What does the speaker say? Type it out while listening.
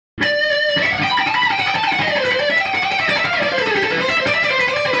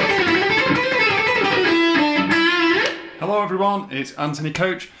everyone, it's Anthony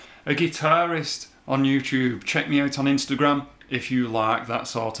Coach, a guitarist on YouTube. Check me out on Instagram if you like that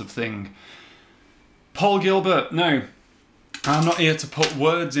sort of thing. Paul Gilbert. Now, I'm not here to put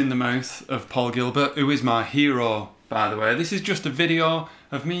words in the mouth of Paul Gilbert, who is my hero, by the way. This is just a video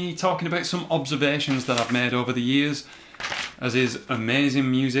of me talking about some observations that I've made over the years as his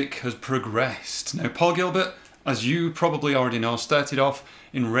amazing music has progressed. Now, Paul Gilbert, as you probably already know, started off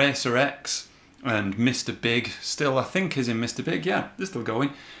in Racer X and Mr. Big. Still, I think is in Mr. Big. Yeah, they're still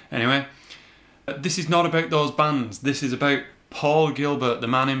going. Anyway, this is not about those bands. This is about Paul Gilbert, the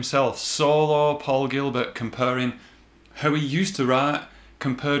man himself, solo Paul Gilbert, comparing how he used to write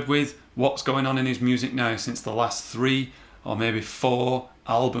compared with what's going on in his music now since the last 3 or maybe 4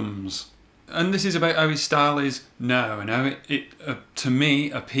 albums. And this is about how his style is now and how it to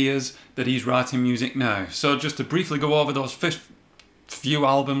me appears that he's writing music now. So just to briefly go over those first few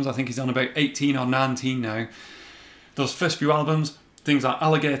albums, I think he's on about 18 or 19 now. Those first few albums, things like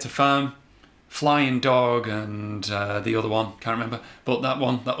Alligator Farm, Flying Dog, and the other one, can't remember, but that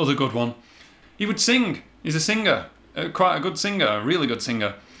one, that other good one. He would sing. He's a singer, quite a good singer, a really good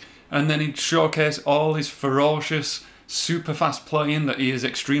singer. And then he'd showcase all his ferocious, super fast playing that he is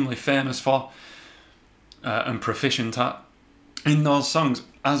extremely famous for and proficient at in those songs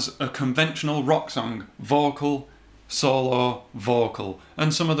as a conventional rock song, vocal, solo, vocal.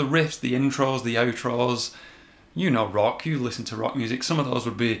 And some of the riffs, the intros, the outros, you know rock, you listen to rock music, some of those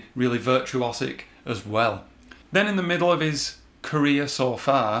would be really virtuosic as well. Then in the middle of his career so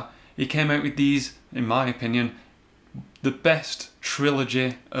far, he came out with these, in my opinion, the best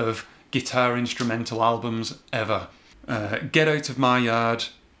trilogy of guitar instrumental albums ever. Get Out of My Yard,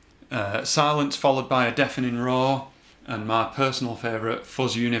 Silence followed by a Deafening Roar, and my personal favourite,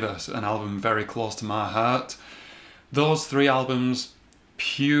 Fuzz Universe, an album very close to my heart. Those 3 albums,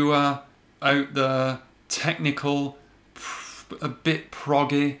 pure, out there, technical, a bit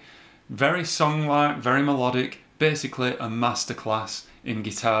proggy, very song-like, very melodic, basically a masterclass in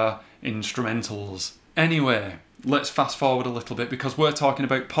guitar instrumentals. Anyway, let's fast forward a little bit because we're talking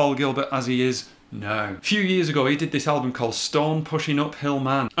about Paul Gilbert as he is now. A few years ago he did this album called Stone Pushing Uphill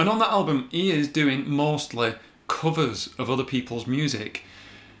Man, and on that album he is doing mostly covers of other people's music,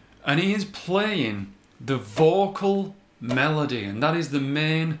 and he is playing the vocal melody, and that is the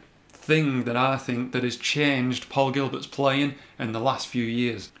main thing that I think that has changed Paul Gilbert's playing in the last few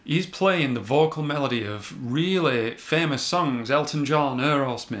years. He's playing the vocal melody of really famous songs, Elton John,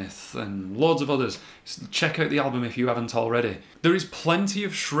 Aerosmith, and loads of others. Check out the album if you haven't already. There is plenty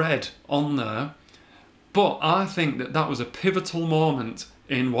of shred on there, but I think that that was a pivotal moment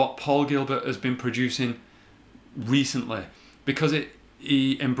in what Paul Gilbert has been producing recently, because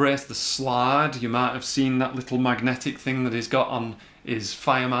he embraced the slide. You might have seen that little magnetic thing that he's got on his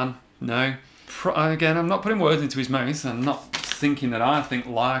Fireman now. Again, I'm not putting words into his mouth. I'm not thinking that I think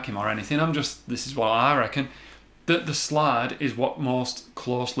like him or anything. This is what I reckon. That the slide is what most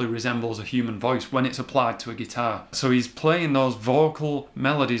closely resembles a human voice when it's applied to a guitar. So he's playing those vocal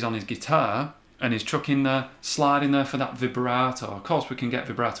melodies on his guitar and he's chucking the slide in there for that vibrato. Of course we can get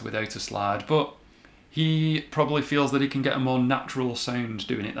vibrato without a slide, but he probably feels that he can get a more natural sound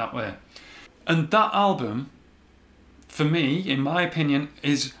doing it that way. And that album, for me, in my opinion,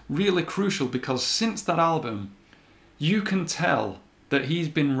 is really crucial because since that album, you can tell that he's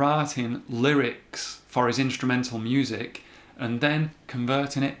been writing lyrics for his instrumental music and then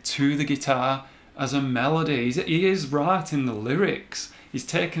converting it to the guitar as a melody. He is writing the lyrics. He's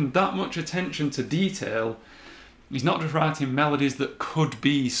taken that much attention to detail. He's not just writing melodies that could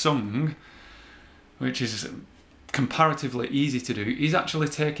be sung, which is comparatively easy to do. He's actually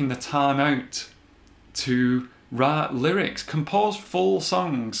taking the time out to write lyrics, compose full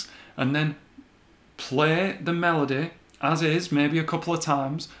songs, and then play the melody as is, maybe a couple of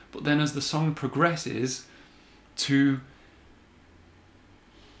times, but then as the song progresses, to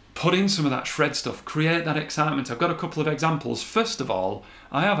put in some of that shred stuff, create that excitement. I've got a couple of examples. First of all,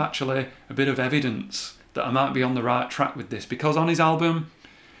 I have actually a bit of evidence that I might be on the right track with this, because on his album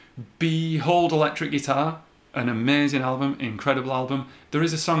Behold Electric Guitar, an amazing album, incredible album, there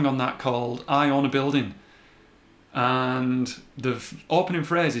is a song on that called I Own a Building, and the opening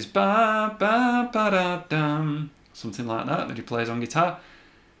phrase is ba ba ba da dum, something like that he plays on guitar,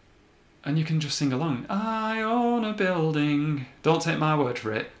 and you can just sing along. I own a building. Don't take my word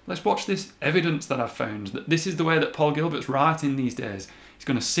for it. Let's watch this evidence that I've found that this is the way that Paul Gilbert's writing these days. He's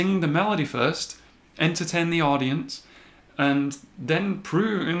going to sing the melody first, entertain the audience, and then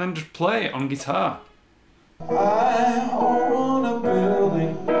just play it on guitar. I own a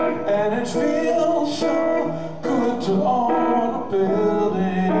building and it feels so good to own a building.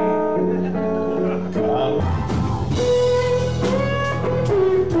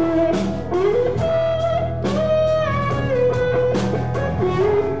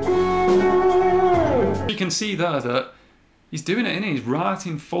 can see there that he's doing it, he's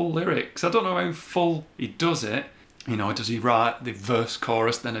writing full lyrics. I don't know how full he does it. You know, does he write the verse,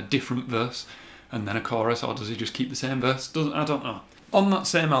 chorus, then a different verse, and then a chorus, or does he just keep the same verse? I don't know. On that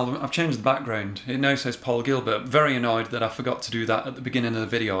same album, I've changed the background. It now says Paul Gilbert. Very annoyed that I forgot to do that at the beginning of the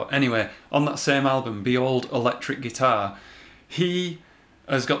video. Anyway, on that same album, Behold Electric Guitar, he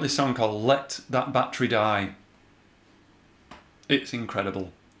has got this song called Let That Battery Die. It's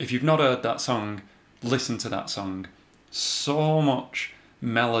incredible. If you've not heard that song, listen to that song. So much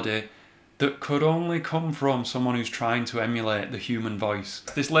melody that could only come from someone who's trying to emulate the human voice.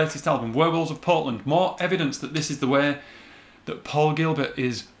 This latest album, Werewolves of Portland, more evidence that this is the way that Paul Gilbert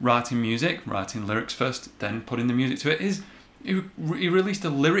is writing music, writing lyrics first, then putting the music to it, is he released a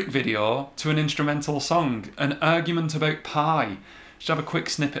lyric video to an instrumental song, an argument about pie. Just have a quick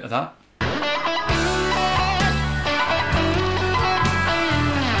snippet of that.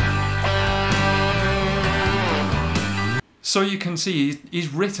 So you can see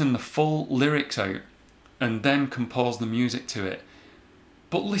he's written the full lyrics out and then composed the music to it.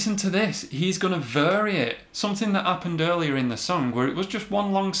 But listen to this, he's going to vary it. Something that happened earlier in the song where it was just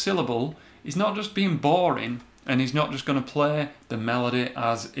one long syllable. He's not just being boring and he's not just going to play the melody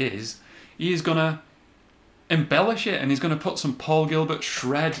as is. He's going to embellish it and he's going to put some Paul Gilbert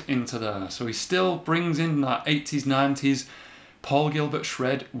shred into there. So he still brings in that 80s, 90s Paul Gilbert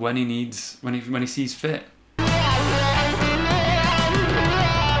shred when he needs, when he sees fit.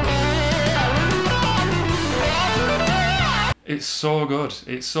 It's so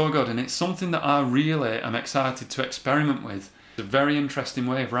good, and it's something that I really am excited to experiment with. It's a very interesting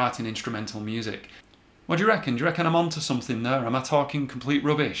way of writing instrumental music. What do you reckon? Do you reckon I'm onto something there? Am I talking complete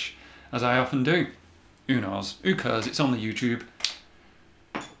rubbish, as I often do? Who knows? Who cares? It's on the YouTube.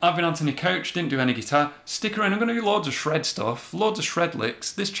 I've been Anthony Couch, didn't do any guitar. Stick around, I'm going to do loads of shred stuff, loads of shred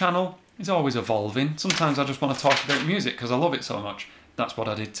licks. This channel is always evolving. Sometimes I just want to talk about music because I love it so much. That's what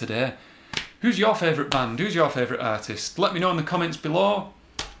I did today. Who's your favourite band? Who's your favourite artist? Let me know in the comments below.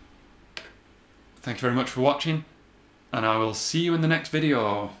 Thank you very much for watching, and I will see you in the next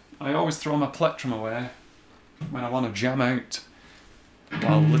video. I always throw my plectrum away when I want to jam out,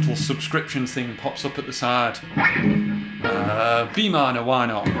 while a little subscription thing pops up at the side. B minor, why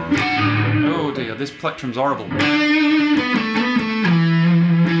not? Oh dear, this plectrum's horrible.